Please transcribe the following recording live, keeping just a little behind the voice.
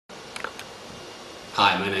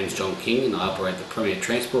Hi, my name is John King and I operate the Premier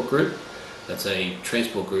Transport Group. That's a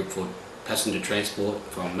transport group for passenger transport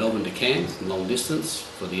from Melbourne to Cairns, long distance,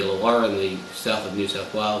 for the Illawarra in the south of New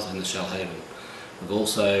South Wales and the Shoalhaven. We've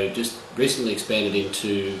also just recently expanded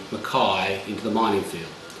into Mackay, into the mining field.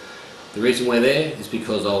 The reason we're there is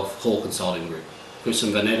because of Hall Consulting Group. Chris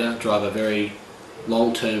and Vanetta drive a very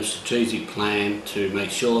long-term strategic plan to make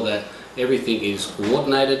sure that everything is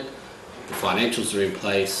coordinated, the financials are in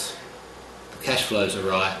place, the cash flows are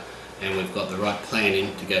right, and we've got the right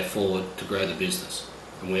planning to go forward to grow the business.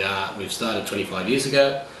 And we've started 25 years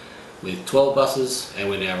ago with 12 buses and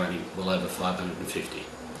we're now running well over 550.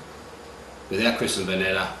 Without Chris and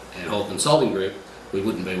Vanetta and Hall Consulting Group, we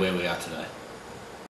wouldn't be where we are today.